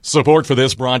Support for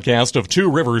this broadcast of Two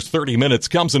Rivers 30 Minutes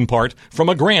comes in part from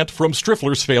a grant from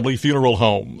Striffler's Family Funeral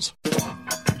Homes.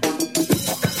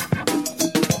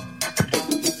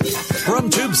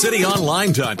 From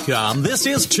TubeCityOnline.com, this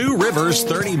is Two Rivers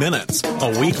 30 Minutes,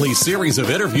 a weekly series of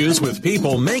interviews with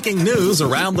people making news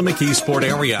around the McKeesport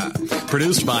area.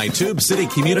 Produced by Tube City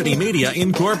Community Media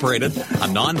Incorporated, a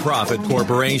nonprofit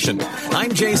corporation.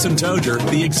 I'm Jason Toger,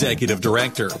 the Executive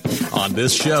Director. On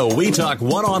this show, we talk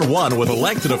one-on-one with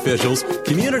elected officials,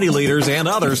 community leaders, and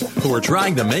others who are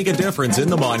trying to make a difference in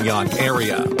the Montauk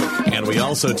area. And we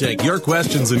also take your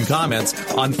questions and comments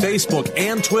on Facebook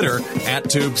and Twitter at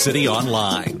Tube City Online.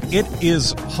 It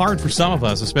is hard for some of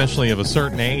us, especially of a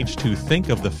certain age, to think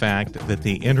of the fact that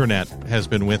the internet has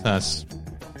been with us,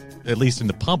 at least in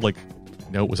the public.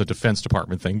 No, it was a Defense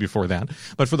Department thing before that.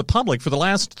 But for the public, for the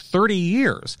last 30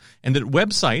 years. And that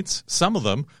websites, some of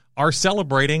them, are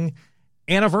celebrating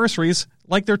anniversaries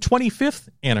like their 25th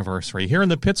anniversary. Here in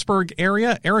the Pittsburgh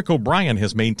area, Eric O'Brien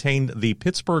has maintained the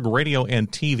Pittsburgh Radio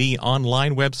and TV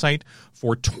online website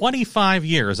for 25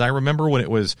 years. I remember when it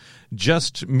was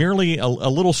just merely a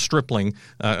little stripling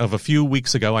of a few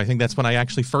weeks ago. I think that's when I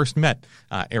actually first met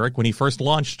Eric, when he first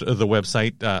launched the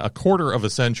website a quarter of a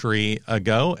century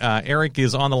ago. Eric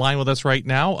is on the line with us right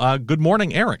now. Good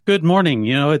morning, Eric. Good morning.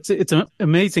 You know, it's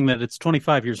amazing that it's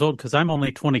 25 years old because I'm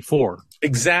only 24.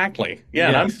 Exactly. Yeah,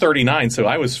 and I'm 39, so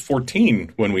I was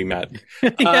 14 when we met.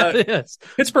 Yeah, it is.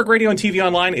 Pittsburgh Radio and TV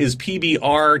Online is pbrtv.com.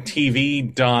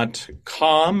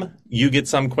 You get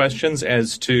some questions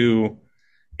as to,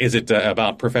 is it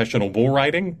about professional bull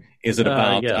riding? Is it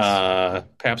about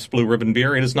Pabst Blue Ribbon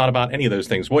beer? It is not about any of those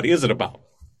things. What is it about?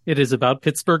 It is about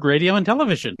Pittsburgh Radio and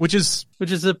Television, which is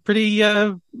a pretty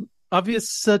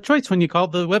obvious choice when you call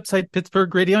the website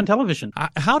Pittsburgh Radio and Television.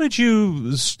 How did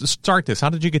you start this? How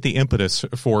did you get the impetus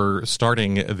for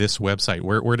starting this website?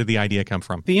 Where did the idea come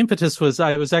from? The impetus was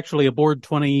I was actually a bored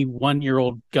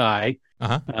 21-year-old guy,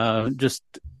 just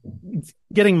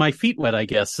getting my feet wet, I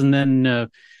guess. And then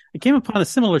I came upon a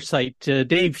similar site,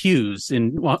 Dave Hughes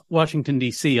in Washington,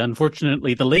 D.C.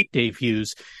 Unfortunately, the late Dave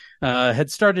Hughes had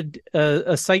started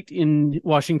a site in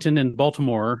Washington and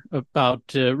Baltimore about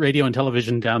radio and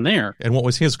television down there. And what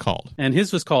was his called? And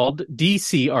his was called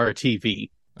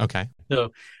DCRTV. Okay.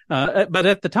 So, but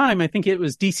at the time, I think it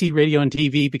was DC Radio and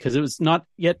TV because it was not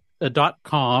yet a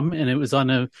 .com, and it was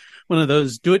on one of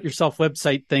those do-it-yourself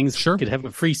website things. Sure. You could have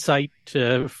a free site,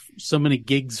 so many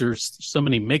gigs or so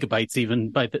many megabytes even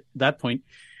by that point.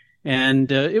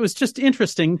 And it was just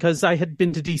interesting because I had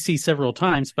been to DC several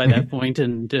times by that point,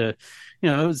 and it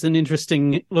was an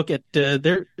interesting look at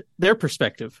their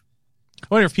perspective. I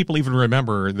wonder if people even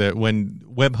remember that when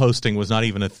web hosting was not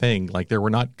even a thing. Like, there were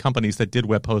not companies that did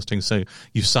web hosting, so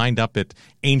you signed up at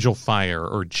Angel Fire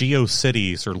or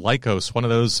GeoCities or Lycos, one of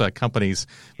those companies.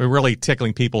 We're really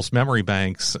tickling people's memory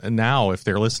banks now if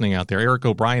they're listening out there. Eric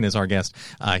O'Brien is our guest.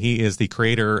 He is the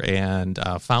creator and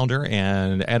founder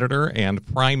and editor and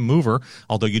prime mover,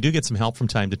 although you do get some help from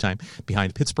time to time,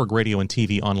 behind Pittsburgh Radio and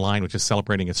TV Online, which is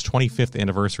celebrating its 25th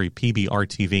anniversary,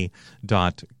 pbrtv.com.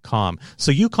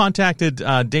 So you contacted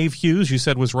Dave Hughes, you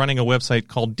said, was running a website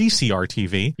called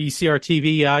DCRTV.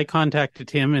 DCRTV, I contacted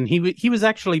him, and he was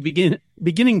actually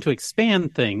beginning to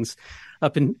expand things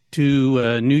up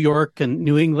into New York and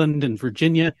New England and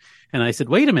Virginia. And I said,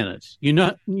 wait a minute, you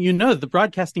know, the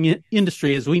broadcasting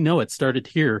industry as we know it started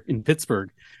here in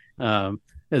Pittsburgh,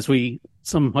 as we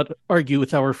somewhat argue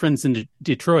with our friends in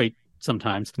Detroit.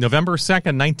 Sometimes. November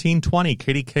 2nd, 1920,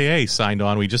 KDKA signed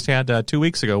on. We just had 2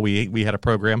 weeks ago, we had a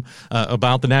program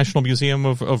about the National Museum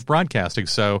of Broadcasting.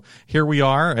 So here we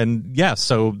are. And yes,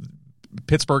 so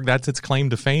Pittsburgh, that's its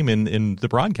claim to fame in the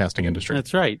broadcasting industry.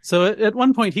 That's right. So at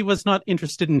one point, he was not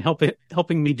interested in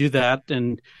helping me do that.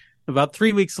 And about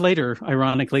 3 weeks later,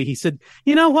 ironically, he said,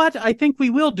 you know what? I think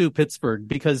we will do Pittsburgh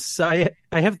because I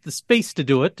have the space to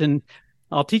do it, and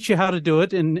I'll teach you how to do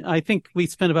it. And I think we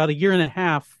spent about a year and a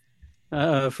half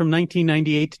from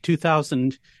 1998 to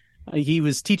 2000, he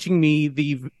was teaching me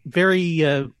the very,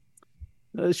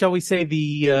 shall we say,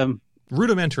 the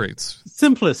rudimentary,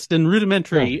 simplest and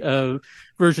rudimentary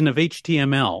version of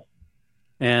HTML.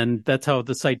 And that's how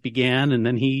the site began. And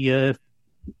then he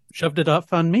shoved it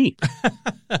off on me.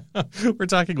 We're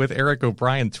talking with Eric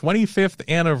O'Brien, 25th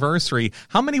anniversary.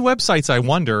 How many websites, I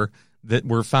wonder, that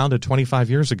were founded 25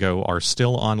 years ago are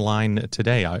still online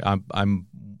today? I'm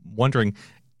wondering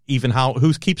even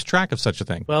who keeps track of such a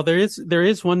thing. Well, there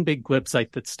is one big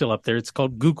website that's still up there. It's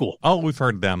called Google. Oh, we've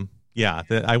heard of them. Yeah,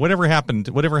 whatever happened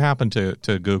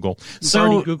to Google?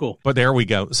 So Google. But there we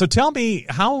go. So tell me,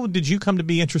 how did you come to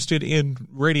be interested in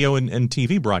radio and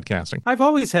TV broadcasting? I've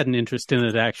always had an interest in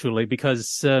it, actually,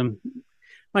 because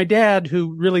my dad,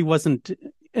 who really wasn't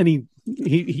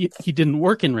he didn't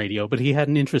work in radio, but he had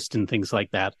an interest in things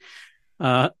like that.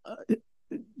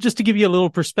 Just to give you a little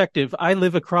perspective, I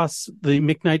live across the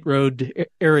McKnight Road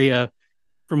area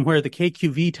from where the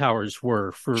KQV towers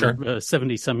were for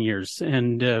 70-some years.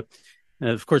 And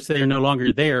of course, they are no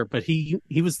longer there, but he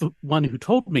was the one who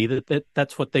told me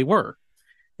that's what they were.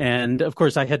 And of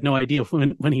course, I had no idea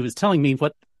when he was telling me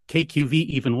what KQV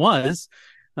even was,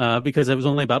 because I was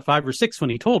only about 5 or 6 when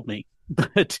he told me.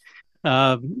 But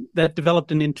that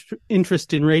developed an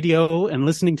interest in radio and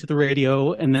listening to the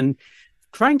radio, and then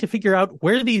trying to figure out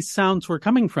where these sounds were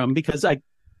coming from, because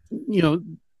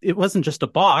it wasn't just a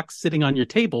box sitting on your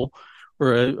table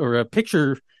or a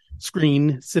picture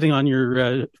screen sitting on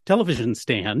your television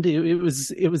stand. It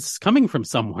was coming from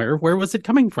somewhere. Where was it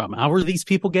coming from? How were these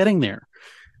people getting there?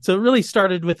 So it really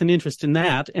started with an interest in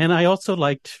that. And I also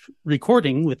liked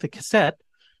recording with the cassette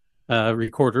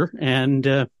recorder. And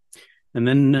then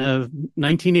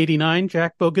 1989,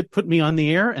 Jack Bogut put me on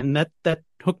the air, and that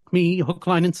hooked me hook,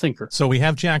 line, and sinker. So we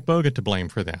have Jack Bogut to blame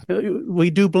for that.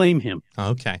 We do blame him.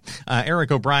 Okay.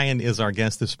 Eric O'Brien is our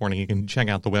guest this morning. You can check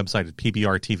out the website at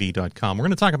pbrtv.com. We're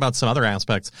going to talk about some other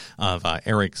aspects of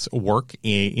Eric's work,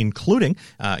 including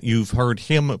you've heard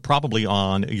him probably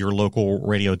on your local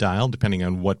radio dial, depending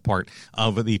on what part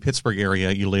of the Pittsburgh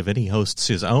area you live in. He hosts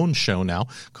his own show now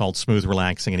called Smooth,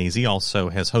 Relaxing, and Easy. Also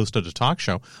has hosted a talk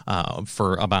show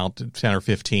for about 10 or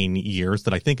 15 years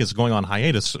that I think is going on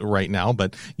hiatus right now,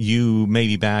 but you may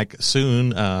be back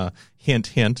soon. Hint,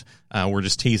 hint. We're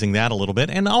just teasing that a little bit.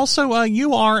 And also,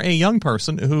 you are a young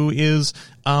person who is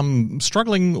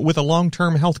struggling with a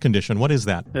long-term health condition. What is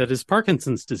that? That is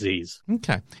Parkinson's disease.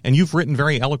 Okay. And you've written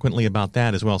very eloquently about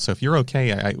that as well. So if you're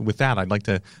okay with that, I'd like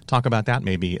to talk about that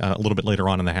maybe a little bit later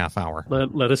on in the half hour.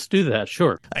 Let us do that,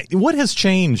 sure. What has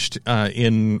changed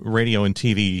in radio and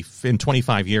TV in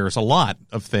 25 years? A lot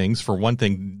of things. For one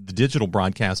thing, the digital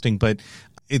broadcasting. But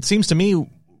it seems to me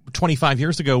 25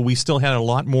 years ago, we still had a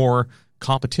lot more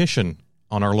competition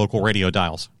on our local radio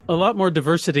dials. A lot more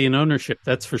diversity and ownership,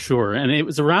 that's for sure. And it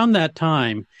was around that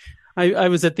time. I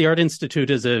was at the Art Institute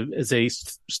as a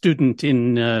student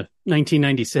in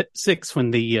 1996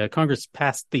 when the Congress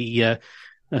passed the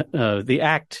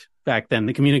act back then,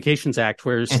 the Communications Act,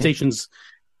 where stations,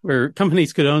 where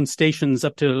companies could own stations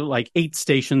up to like 8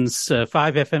 stations, 5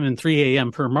 FM and 3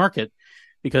 AM per market.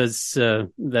 Because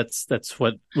that's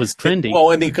what was trending. Well,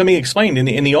 and let me explain.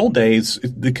 In the old days,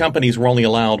 the companies were only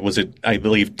allowed, I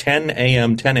believe, 10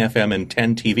 AM, 10 FM, and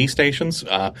 10 TV stations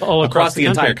all across the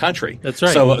entire country. That's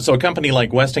right. So a company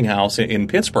like Westinghouse in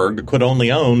Pittsburgh could only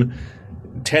own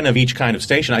 10 of each kind of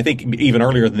station. I think even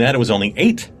earlier than that, it was only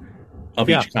 8 of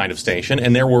each kind of station.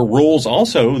 And there were rules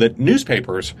also that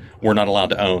newspapers were not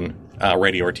allowed to own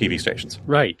radio or TV stations.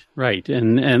 Right.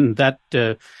 And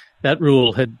that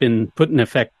rule had been put in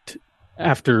effect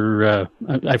after,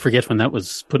 I forget when that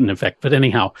was put in effect, but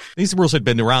anyhow. These rules had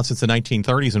been around since the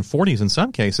 1930s and 40s in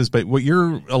some cases, but what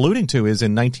you're alluding to is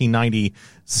in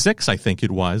 1996, I think it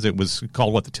was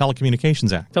called the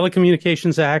Telecommunications Act.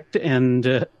 Telecommunications Act,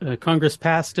 and Congress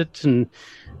passed it, and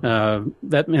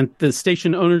that meant the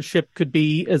station ownership could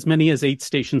be as many as 8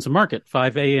 stations a market,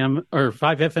 5 AM or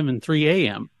 5 FM and 3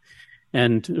 AM.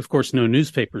 And of course, no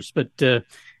newspapers, but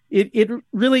it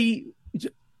really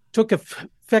took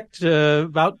effect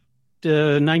about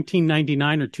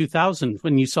 1999 or 2000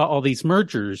 when you saw all these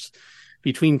mergers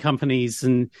between companies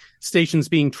and stations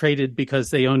being traded because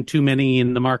they owned too many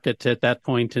in the market at that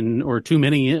point, or too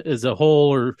many as a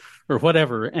whole, or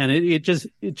whatever. And it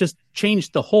just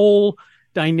changed the whole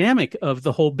dynamic of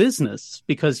the whole business,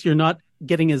 because you're not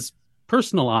getting as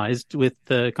personalized with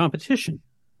the competition.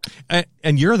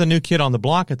 And you're the new kid on the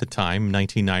block at the time,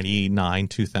 1999,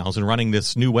 2000, running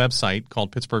this new website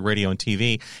called Pittsburgh Radio and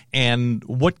TV. And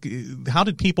how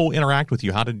did people interact with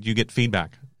you? How did you get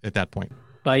feedback at that point?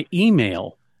 By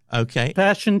email. Okay.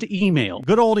 Fashioned email.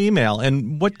 Good old email.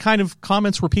 And what kind of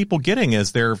comments were people getting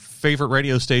as their favorite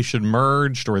radio station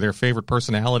merged, or their favorite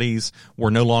personalities were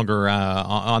no longer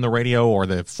on the radio, or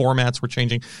the formats were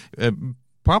changing?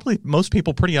 Probably most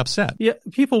people pretty upset. Yeah,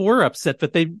 people were upset,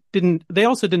 but they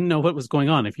also didn't know what was going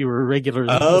on if you were a regular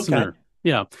listener.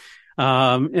 Yeah.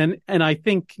 And I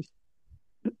think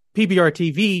PBR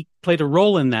TV played a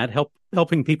role in that,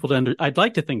 helping people to I'd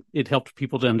like to think it helped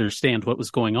people to understand what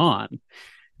was going on.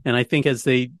 And I think as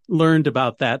they learned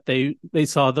about that, they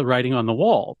saw the writing on the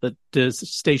wall, that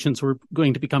stations were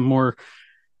going to become more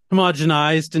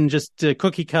homogenized and just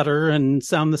cookie cutter and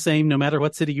sound the same no matter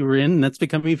what city you were in. And that's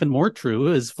become even more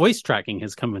true as voice tracking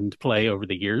has come into play over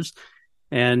the years.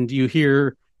 And you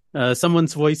hear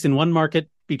someone's voice in one market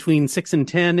between 6 and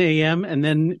 10 a.m., and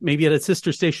then maybe at a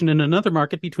sister station in another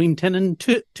market between 10 and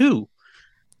 2.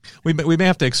 We may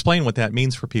have to explain what that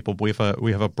means for people. We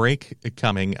have a break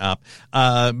coming up.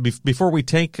 Before we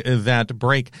take that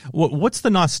break, what's the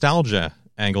nostalgia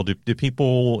angle? Do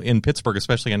people in Pittsburgh,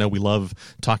 especially, I know we love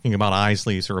talking about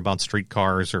Isleys or about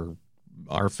streetcars or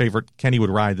our favorite Kennywood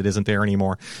ride that isn't there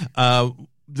anymore.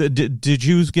 Did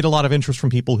you get a lot of interest from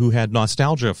people who had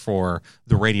nostalgia for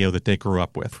the radio that they grew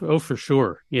up with? Oh, for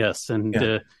sure. Yes. And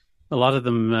a lot of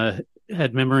them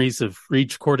had memories of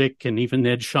Reach Cordick and even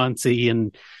Ed Chauncey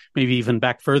and maybe even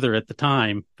back further at the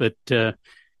time. But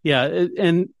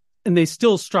and they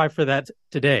still strive for that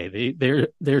today.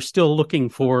 They're still looking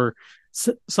for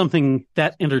something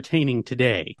that entertaining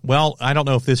today. Well, I don't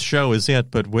know if this show is it,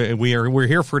 but we're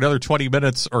here for another 20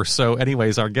 minutes or so.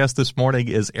 Anyways, our guest this morning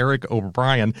is Eric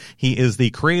O'Brien. He is the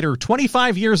creator,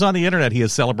 25 years on the internet. He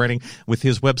is celebrating with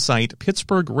his website,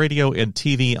 Pittsburgh Radio and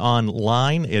TV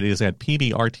Online. It is at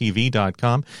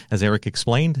pbrtv.com. As Eric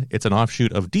explained, it's an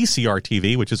offshoot of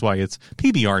DCR-TV, which is why it's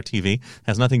PBR-TV.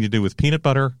 Has nothing to do with peanut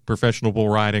butter, professional bull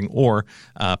riding, or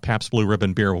Pabst Blue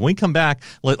Ribbon beer. When we come back,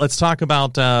 let's talk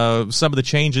about some of the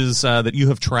changes that you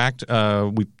have tracked.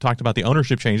 We talked about the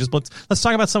ownership changes, but let's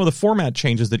talk about some of the format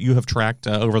changes that you have tracked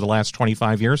over the last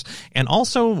 25 years, and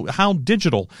also how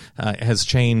digital has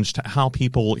changed how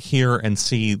people hear and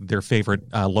see their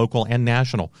favorite local and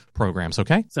national programs.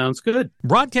 Okay? Sounds good.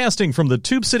 Broadcasting from the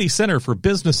Tube City Center for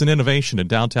Business and Innovation in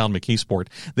downtown McKeesport,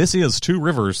 this is Two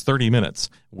Rivers 30 Minutes.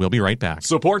 We'll be right back.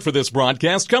 Support for this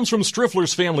broadcast comes from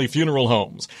Striffler's Family Funeral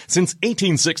Homes. Since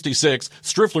 1866,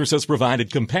 Striffler's has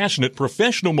provided compassionate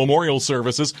professional memorial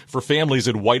services for families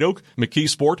in White Oak,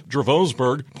 McKeesport,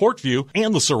 Dravosburg, Portview,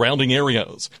 and the surrounding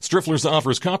areas. Striffler's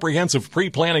offers comprehensive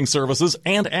pre-planning services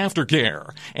and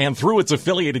aftercare. And through its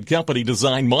affiliated company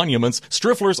Design Monuments,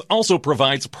 Striffler's also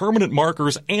provides permanent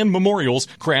markers and memorials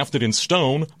crafted in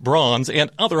stone, bronze, and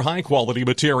other high-quality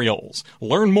materials.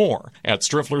 Learn more at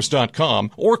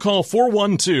strifflers.com or call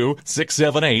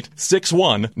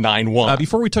 412-678-6191.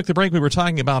 Before we took the break, we were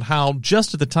talking about how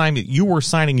just at the time that you were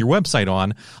signing your website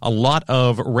on, a lot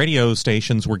of radio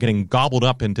stations were getting gobbled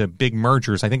up into big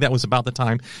mergers. I think that was about the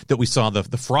time that we saw the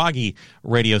Froggy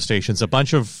radio stations. A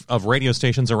bunch of radio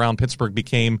stations around Pittsburgh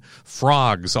became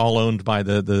Frogs, all owned by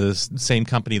the same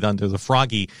company under the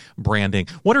Froggy branding.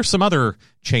 What are some other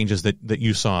changes that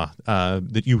you saw,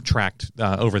 that you tracked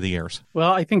over the years?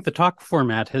 Well, I think the talk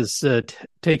format has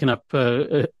taken up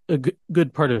a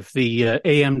good part of the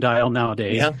AM dial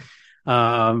nowadays. Yeah.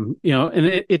 And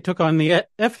it took on the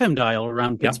FM dial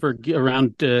around Pittsburgh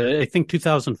around, I think,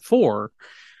 2004,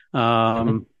 with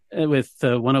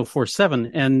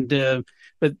 104.7. And,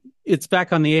 but it's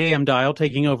back on the AM dial,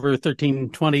 taking over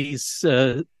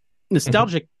 1320's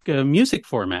nostalgic music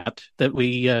format that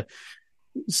we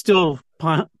still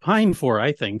pine for,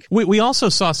 I think. We also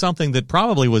saw something that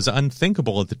probably was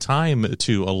unthinkable at the time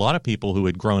to a lot of people who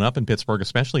had grown up in Pittsburgh,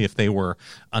 especially if they were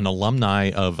an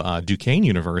alumni of Duquesne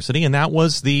University, and that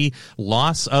was the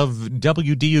loss of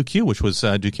WDUQ, which was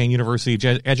Duquesne University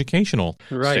Educational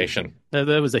Station. That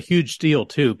was a huge deal,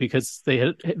 too, because they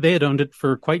had owned it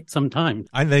for quite some time.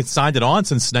 And they signed it on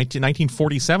since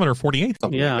 1947 or 48.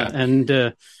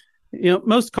 And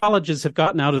most colleges have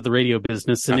gotten out of the radio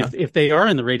business, and if they are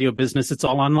in the radio business, it's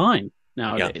all online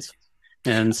nowadays.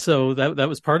 Yeah. And so that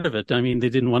was part of it. I mean, they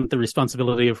didn't want the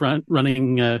responsibility of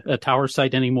running a tower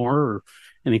site anymore or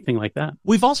anything like that.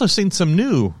 We've also seen some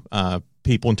new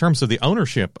people in terms of the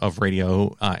ownership of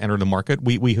radio enter the market.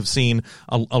 We have seen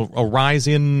a rise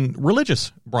in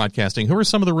religious broadcasting. Who are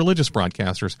some of the religious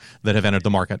broadcasters that have entered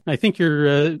the market? I think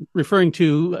you're referring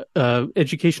to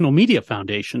Educational Media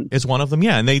Foundation. Is one of them,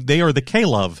 yeah. And they are the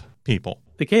K-Love people.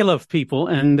 The K-Love people,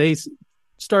 and they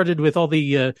started with all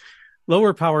the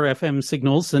lower power FM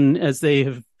signals, and as they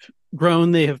have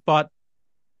grown, they have bought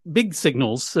big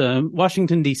signals.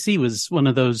 Washington, D.C. was one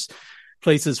of those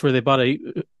places where they bought a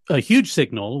huge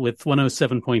signal with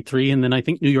 107.3, and then I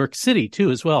think New York City too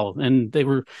as well. And they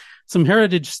were some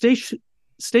heritage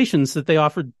stations that they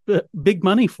offered big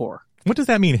money for. What does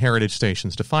that mean, heritage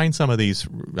stations? Define some of these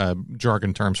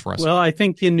jargon terms for us. Well, I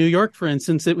think in New York, for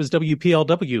instance, it was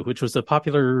WPLW, which was a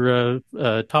popular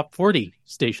top 40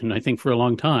 station, I think, for a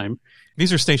long time.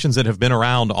 These are stations that have been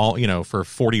around for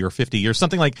 40 or 50 years,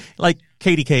 something like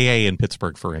KDKA in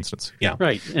Pittsburgh, for instance. Yeah,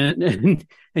 right. And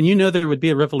there would be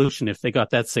a revolution if they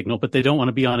got that signal, but they don't want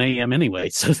to be on AM anyway.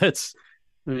 So that's,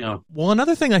 Well,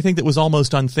 another thing I think that was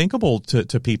almost unthinkable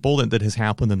to people that has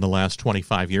happened in the last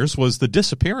 25 years was the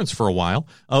disappearance for a while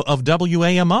of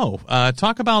WAMO.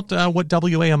 Talk about what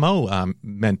WAMO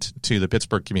meant to the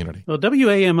Pittsburgh community. Well,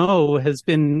 WAMO has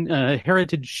been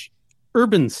heritage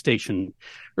urban station,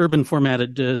 urban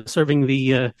formatted, serving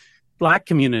the Black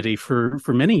community for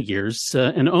many years,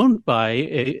 and owned by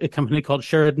a company called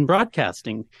Sheridan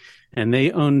Broadcasting. And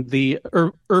they owned the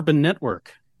urban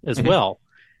network as well.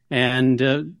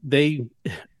 And they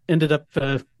ended up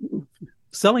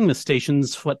selling the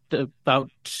stations, about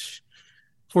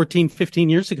 14, 15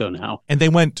 years ago now. And they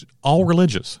went all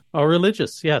religious. All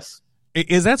religious, yes.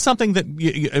 Is that something that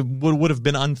would have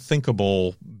been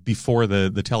unthinkable before the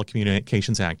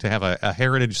Telecommunications Act, to have a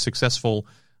heritage, successful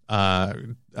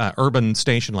urban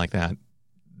station like that,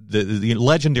 the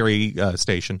legendary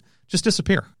station, just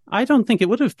disappear? I don't think it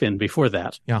would have been before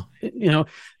that. Yeah.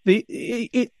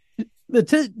 The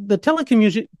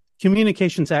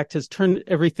Telecommunications Act has turned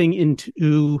everything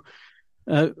into,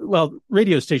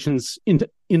 radio stations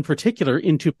in particular,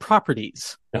 into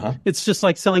properties. Uh-huh. It's just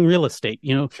like selling real estate.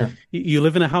 Sure. You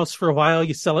live in a house for a while,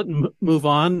 you sell it and move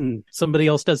on, and somebody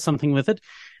else does something with it.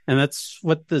 And that's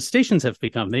what the stations have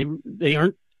become. They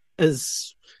aren't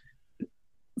as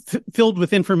filled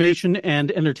with information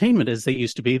and entertainment as they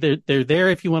used to be. They're there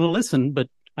if you want to listen, but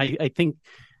I think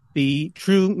the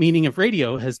true meaning of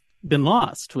radio has been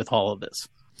lost with all of this.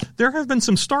 There have been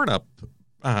some startup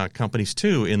companies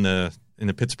too in the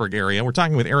Pittsburgh area. We're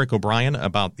talking with Eric O'Brien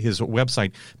about his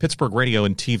website, Pittsburgh Radio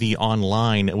and TV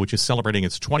Online, which is celebrating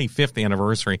its 25th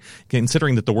anniversary.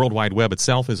 Considering that the World Wide Web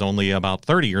itself is only about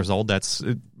 30 years old, that's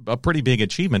a pretty big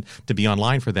achievement to be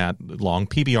online for that long.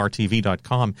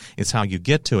 PBRTV.com is how you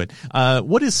get to it.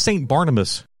 What is St.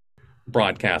 Barnabas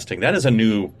Broadcasting? That is a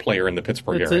new player in the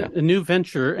Pittsburgh area. It's a new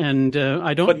venture, and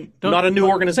But not a new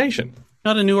organization.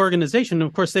 Not a new organization.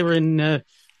 Of course, they were in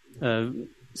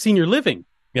senior living.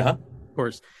 Yeah. Of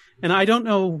course. And I don't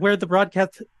know where the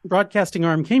broadcasting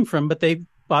arm came from, but they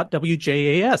bought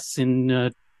WJAS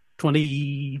in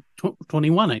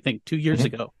 2021, I think, 2 years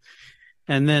ago.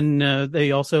 And then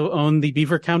they also own the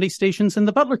Beaver County stations and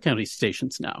the Butler County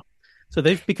stations now. So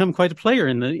they've become quite a player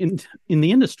in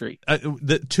the industry.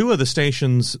 The two of the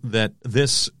stations that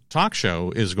this talk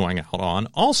show is going out on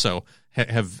also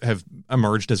have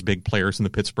emerged as big players in the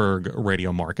Pittsburgh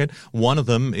radio market. One of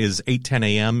them is 810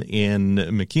 AM in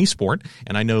McKeesport,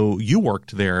 and I know you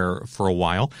worked there for a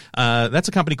while. That's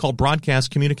a company called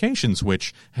Broadcast Communications,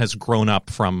 which has grown up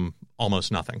from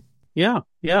almost nothing. Yeah,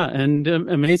 and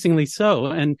amazingly so.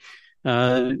 And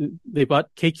they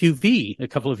bought KQV a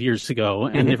couple of years ago,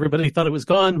 and everybody thought it was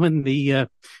gone when the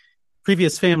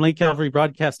previous family, Calvary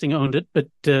Broadcasting, owned it. But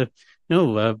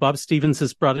no, Bob Stevens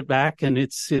has brought it back, and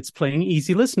it's playing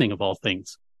easy listening of all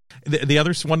things. One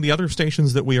of the other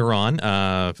stations that we are on,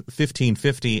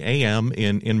 1550 AM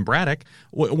in Braddock,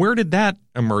 where did that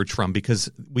emerge from? Because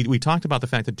we talked about the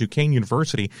fact that Duquesne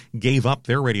University gave up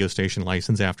their radio station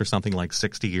license after something like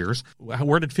 60 years.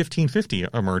 Where did 1550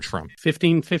 emerge from?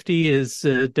 1550 is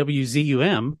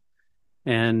WZUM.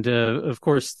 And, of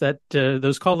course, that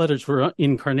those call letters were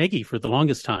in Carnegie for the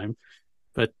longest time.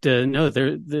 But no,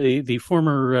 the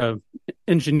former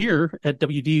engineer at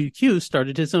WDUQ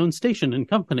started his own station and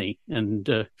company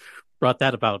and brought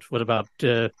that about, about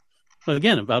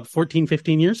 14,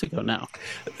 15 years ago now.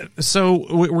 So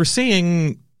we're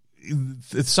seeing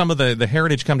some of the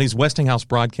heritage companies. Westinghouse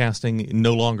Broadcasting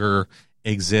no longer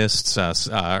exists.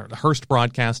 Hearst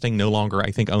Broadcasting no longer,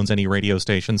 I think, owns any radio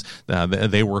stations.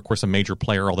 They were, of course, a major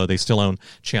player, although they still own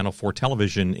Channel 4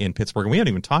 television in Pittsburgh. And we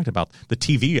haven't even talked about the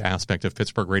TV aspect of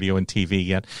Pittsburgh Radio and TV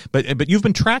yet. But you've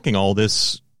been tracking all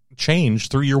this change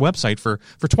through your website for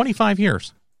 25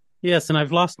 years. Yes, and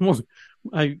I've lost more.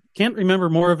 I can't remember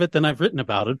more of it than I've written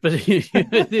about it, but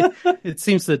it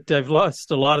seems that I've lost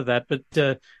a lot of that. But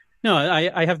no,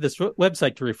 I have this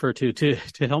website to refer to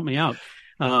help me out.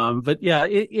 But yeah,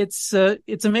 it's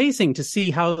amazing to see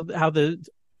how the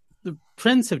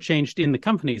trends have changed in the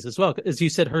companies as well. As you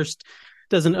said, Hearst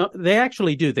doesn't. They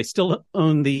actually do. They still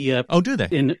own the. Do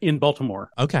they in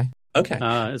Baltimore? Okay.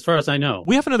 As far as I know,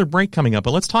 we have another break coming up,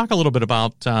 but let's talk a little bit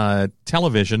about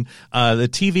television. The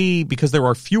TV, because there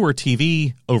are fewer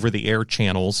TV over-the-air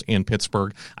channels in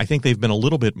Pittsburgh. I think they've been a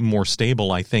little bit more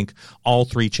stable. I think all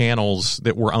three channels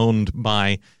that were owned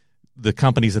by the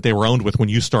companies that they were owned with when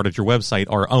you started your website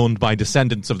are owned by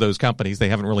descendants of those companies. They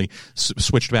haven't really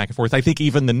switched back and forth. I think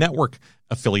even the network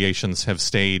affiliations have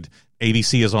stayed.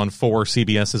 ABC is on 4,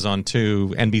 CBS is on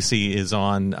 2, NBC is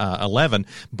on 11,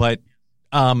 but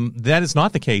that is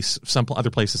not the case some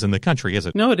other places in the country, is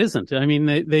it? No, it isn't. I mean,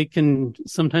 they can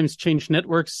sometimes change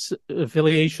networks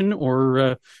affiliation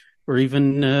or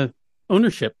even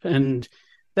ownership, and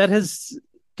that has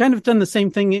kind of done the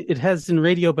same thing it has in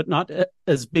radio, but not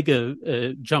as big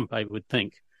a jump, I would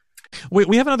think.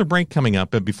 We have another break coming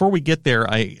up, but before we get there,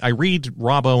 I read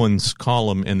Rob Owen's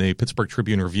column in the Pittsburgh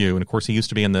Tribune Review, and of course he used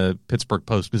to be in the Pittsburgh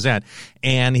Post-Gazette,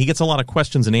 and he gets a lot of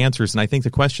questions and answers, and I think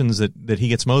the questions that he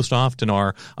gets most often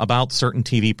are about certain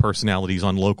TV personalities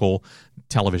on local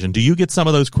television. Do you get some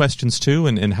of those questions too,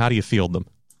 and how do you field them?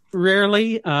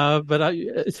 Rarely, but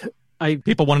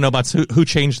people want to know about who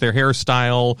changed their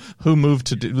hairstyle, who moved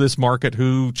to this market,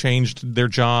 who changed their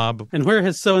job. And where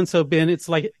has so-and-so been? It's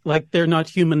like they're not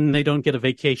human and they don't get a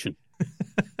vacation.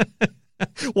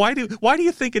 Why do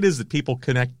you think it is that people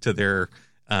connect to their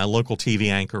local TV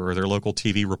anchor or their local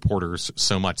TV reporters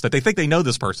so much that they think they know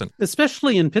this person?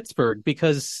 Especially in Pittsburgh,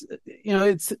 because,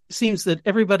 it seems that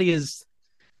everybody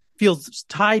feels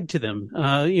tied to them.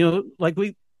 Like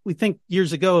we think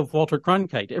years ago of Walter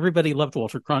Cronkite. Everybody loved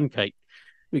Walter Cronkite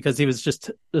because he was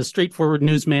just a straightforward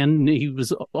newsman. He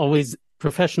was always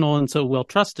professional and so well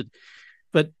trusted.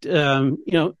 But,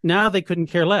 now they couldn't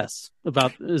care less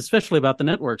especially about the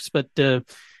networks. But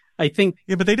I think.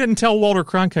 Yeah, but they didn't tell Walter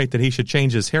Cronkite that he should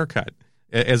change his haircut.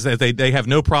 As they have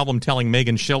no problem telling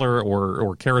Megan Schiller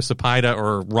or Kara Sapida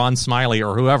or Ron Smiley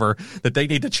or whoever that they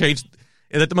need to change.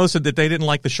 That they didn't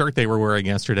like the shirt they were wearing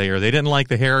yesterday, or they didn't like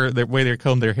the way they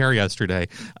combed their hair yesterday.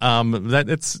 I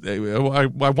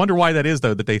wonder why that is,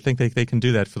 though, that they think they can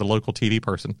do that for the local TV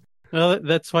person. Well,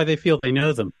 that's why they feel they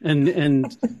know them,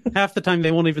 and half the time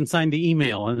they won't even sign the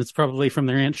email, and it's probably from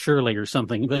their Aunt Shirley or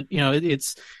something. But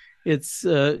it's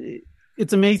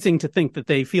amazing to think that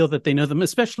they feel that they know them,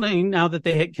 especially now that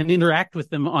they can interact with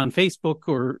them on Facebook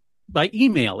or by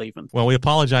email, even. Well, we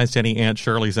apologize to any Aunt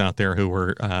Shirleys out there who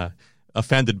were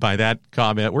offended by that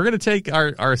comment. We're going to take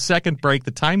our second break.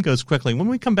 The time goes quickly. When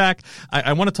we come back,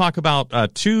 I want to talk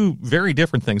about two very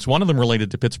different things. One of them related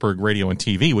to Pittsburgh Radio and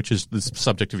TV, which is the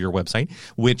subject of your website,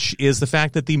 which is the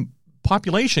fact that the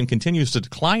population continues to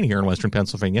decline here in Western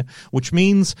Pennsylvania, which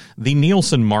means the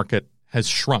Nielsen market has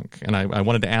shrunk. And I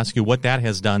wanted to ask you what that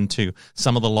has done to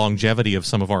some of the longevity of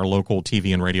some of our local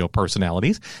TV and radio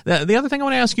personalities. The other thing I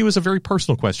want to ask you is a very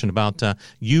personal question about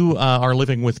you are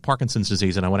living with Parkinson's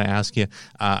disease, and I want to ask you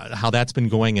how that's been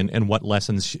going and what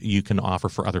lessons you can offer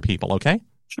for other people, okay?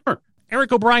 Sure.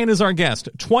 Eric O'Brien is our guest.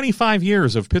 25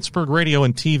 years of Pittsburgh Radio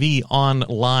and TV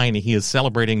online. He is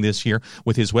celebrating this year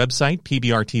with his website.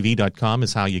 PBRTV.com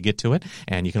is how you get to it.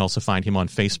 And you can also find him on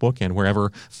Facebook and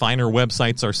wherever finer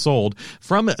websites are sold.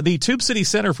 From the Tube City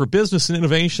Center for Business and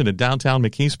Innovation in downtown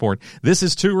McKeesport, this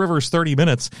is Two Rivers 30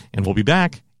 Minutes, and we'll be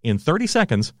back in 30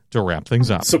 seconds to wrap things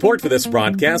up. Support for this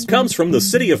broadcast comes from the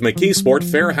City of McKeesport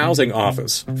Fair Housing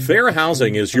Office. Fair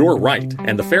housing is your right,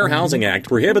 and the Fair Housing Act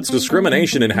prohibits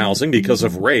discrimination in housing because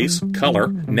of race, color,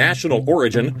 national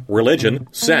origin, religion,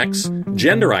 sex,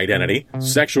 gender identity,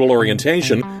 sexual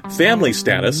orientation, family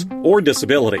status, or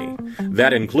disability.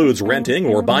 That includes renting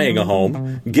or buying a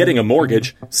home, getting a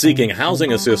mortgage, seeking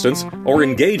housing assistance, or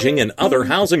engaging in other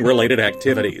housing-related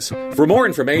activities. For more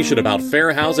information about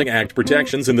Fair Housing Act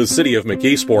protections in the City of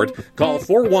McKeesport, call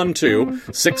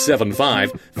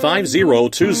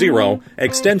 412-675-5020,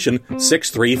 extension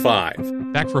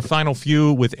 635. Back for a final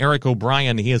few with Eric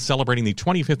O'Brien. He is celebrating the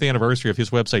 25th anniversary of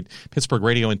his website, Pittsburgh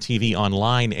Radio and TV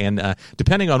Online. And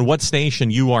depending on what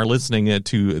station you are listening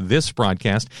to this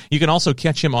broadcast, you can also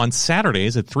catch him on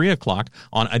Saturdays at 3 o'clock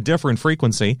on a different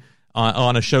frequency.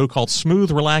 On a show called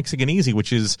Smooth, Relaxing, and Easy,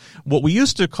 which is what we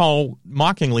used to call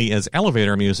mockingly as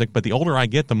elevator music, but the older I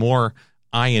get, the more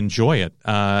I enjoy it.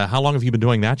 How long have you been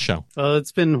doing that show?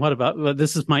 It's been,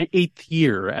 this is my 8th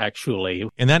year, actually.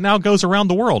 And that now goes around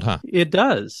the world, huh? It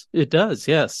does,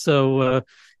 yes. So,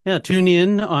 tune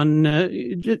in on,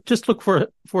 just look for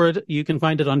it. You can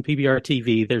find it on PBR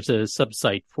TV. There's a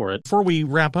sub-site for it. Before we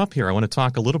wrap up here, I want to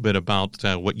talk a little bit about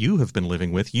what you have been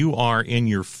living with. You are in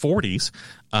your 40s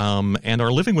and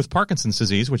are living with Parkinson's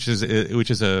disease, which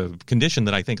is a condition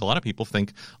that I think a lot of people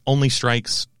think only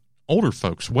strikes older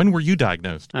folks. When were you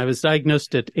diagnosed? I was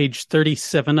diagnosed at age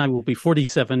 37. I will be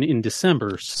 47 in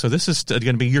December. So this is going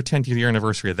to be your 10th year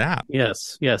anniversary of that.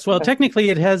 Yes. Well,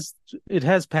 technically it has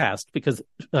passed because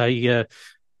I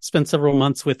spent several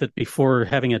months with it before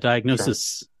having a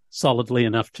diagnosis solidly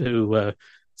enough to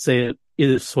say it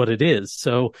is what it is.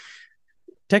 So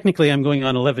technically I'm going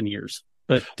on 11 years.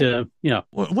 But,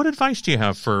 What advice do you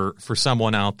have for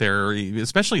someone out there,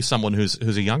 especially someone who's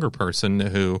a younger person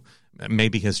who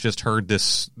maybe has just heard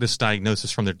this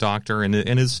diagnosis from their doctor and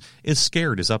is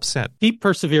scared, is upset? Keep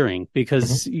persevering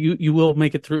because you will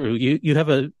make it through. You have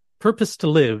a purpose to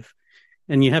live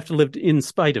and you have to live in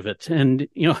spite of it. And,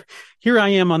 here I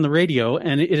am on the radio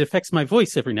and it affects my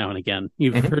voice every now and again.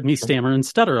 You've heard me stammer and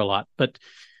stutter a lot, but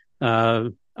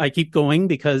I keep going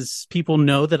because people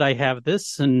know that I have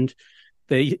this and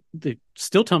they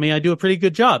still tell me I do a pretty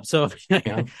good job. So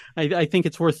I think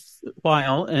it's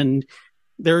worthwhile. And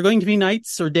there are going to be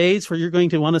nights or days where you're going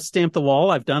to want to stamp the wall.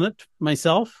 I've done it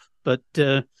myself, but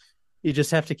you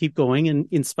just have to keep going, and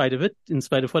in spite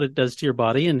of what it does to your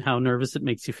body and how nervous it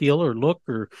makes you feel or look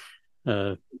or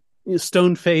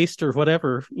stone-faced or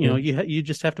whatever, you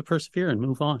just have to persevere and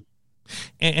move on.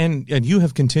 And you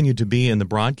have continued to be in the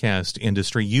broadcast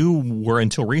industry. You were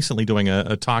until recently doing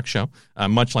a talk show,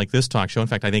 much like this talk show. In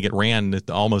fact, I think it ran at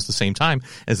almost the same time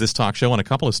as this talk show on a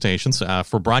couple of stations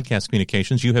for broadcast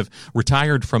communications. You have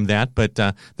retired from that, but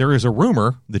there is a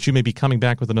rumor that you may be coming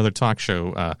back with another talk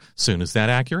show soon. Is that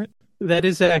accurate? That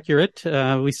is accurate.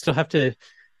 We still have to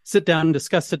sit down and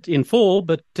discuss it in full,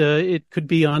 but it could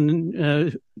be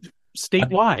on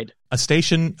statewide. A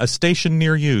station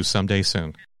near you someday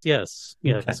soon. Yes,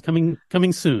 it's coming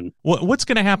soon. What's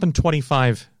going to happen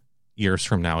 25 years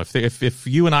from now? If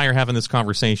you and I are having this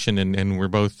conversation and we're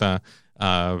both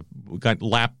got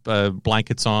lap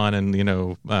blankets on and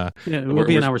we'll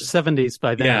be in our 70s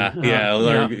by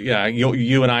then.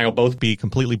 You and I will both be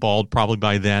completely bald probably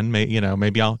by then.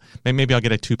 Maybe I'll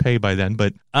get a toupee by then.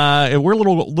 But we're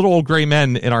little old gray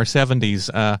men in our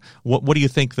 70s. What do you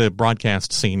think the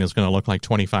broadcast scene is going to look like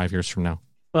 25 years from now?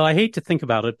 Well, I hate to think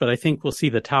about it, but I think we'll see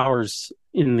the towers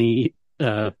in the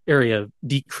area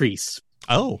decrease.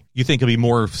 Oh, you think it'll be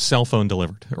more cell phone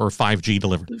delivered or 5G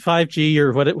delivered? 5G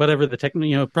or whatever the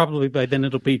technology, probably by then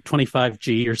it'll be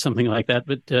 25G or something like that.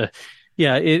 But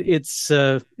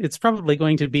it's probably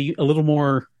going to be a little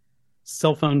more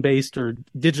cell phone based or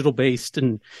digital based,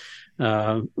 and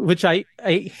which I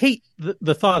hate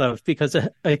the thought of, because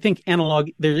I think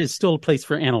analog, there is still a place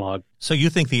for analog. So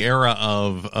you think the era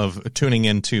of tuning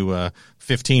into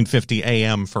 1550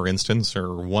 AM, for instance, or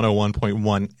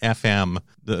 101.1 FM,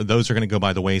 those are going to go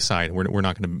by the wayside. We're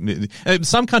not going to.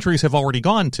 Some countries have already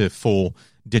gone to full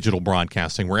digital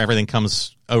broadcasting, where everything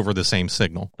comes over the same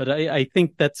signal. But I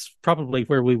think that's probably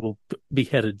where we will be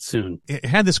headed soon. I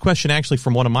had this question actually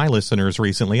from one of my listeners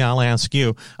recently. I'll ask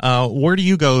you, where do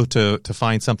you go to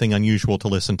find something unusual to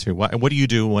listen to? What do you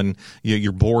do when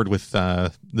you're bored with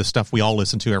the stuff we all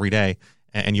listen to every day,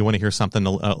 and you want to hear something a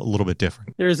little bit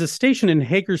different? There is a station in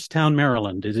Hagerstown,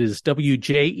 Maryland. It is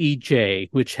WJEJ,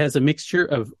 which has a mixture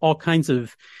of all kinds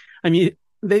of,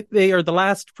 they are the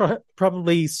last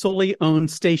probably solely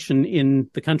owned station in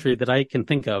the country that I can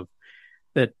think of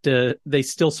that they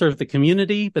still serve the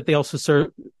community, but they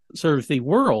also serve the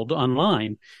world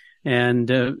online. And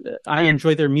I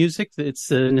enjoy their music. It's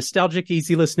a nostalgic,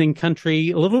 easy listening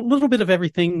country, a little bit of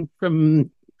everything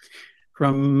from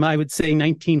I would say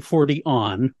 1940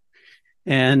 on,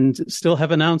 and still have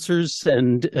announcers.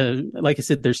 And like I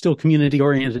said, they're still community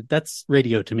oriented. That's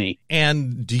radio to me.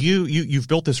 And do you've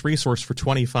built this resource for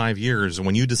 25 years. And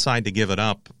when you decide to give it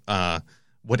up,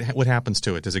 what happens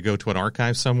to it? Does it go to an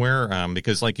archive somewhere?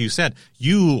 Because like you said,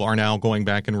 you are now going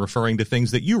back and referring to things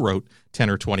that you wrote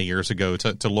 10 or 20 years ago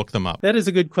to look them up. That is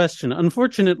a good question.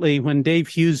 Unfortunately, when Dave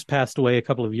Hughes passed away a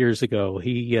couple of years ago,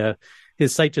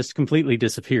 his site just completely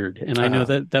disappeared. And I know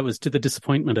that was to the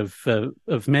disappointment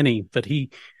of many, but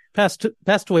he passed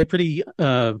away pretty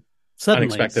suddenly.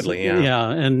 Unexpectedly, yeah. Yeah,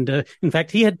 and in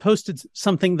fact, he had posted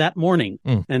something that morning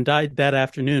and died that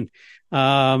afternoon.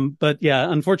 But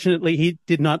yeah, unfortunately, he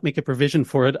did not make a provision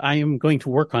for it. I am going to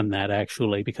work on that,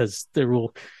 actually, because there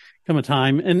will come a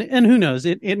time, and who knows,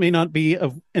 it may not be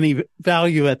of any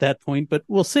value at that point, but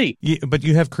we'll see. But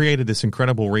you have created this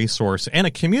incredible resource and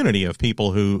a community of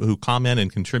people who comment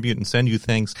and contribute and send you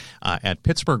things at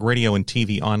Pittsburgh Radio and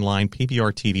TV Online,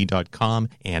 pprtv.com,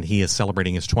 and he is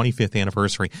celebrating his 25th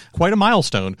anniversary. Quite a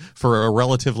milestone for a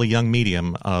relatively young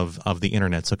medium of the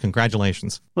internet, so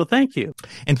congratulations. Well, thank you.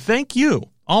 And thank you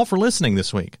all for listening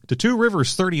this week to Two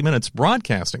Rivers 30 Minutes,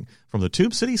 broadcasting from the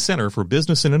Tube City Center for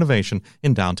Business and Innovation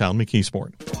in downtown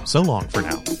McKeesport. So long for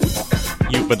now.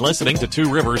 You've been listening to Two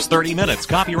Rivers 30 Minutes,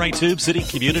 copyright Tube City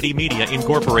Community Media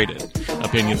Incorporated.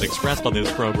 Opinions expressed on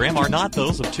this program are not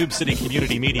those of Tube City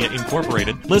Community Media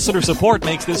Incorporated. Listener support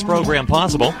makes this program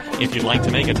possible. If you'd like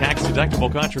to make a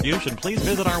tax-deductible contribution, please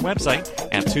visit our website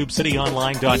at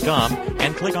tubecityonline.com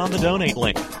and click on the donate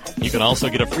link. You can also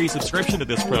get a free subscription to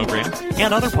this program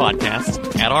and other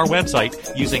podcasts at our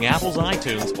website using Apple's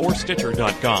iTunes or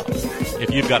Stitcher.com.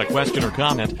 If you've got a question or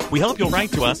comment, we hope you'll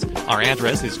write to us. Our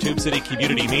address is Tube City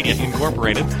Community Media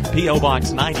Incorporated, P.O.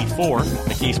 Box 94,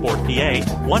 McKeesport, PA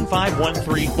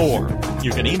 15134.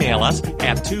 You can email us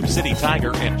at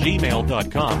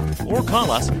tubecitytiger@gmail.com or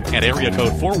call us at area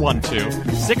code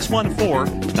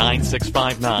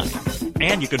 412-614-9659.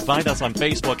 And you can find us on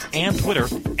Facebook and Twitter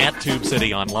at Tube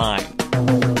City Online.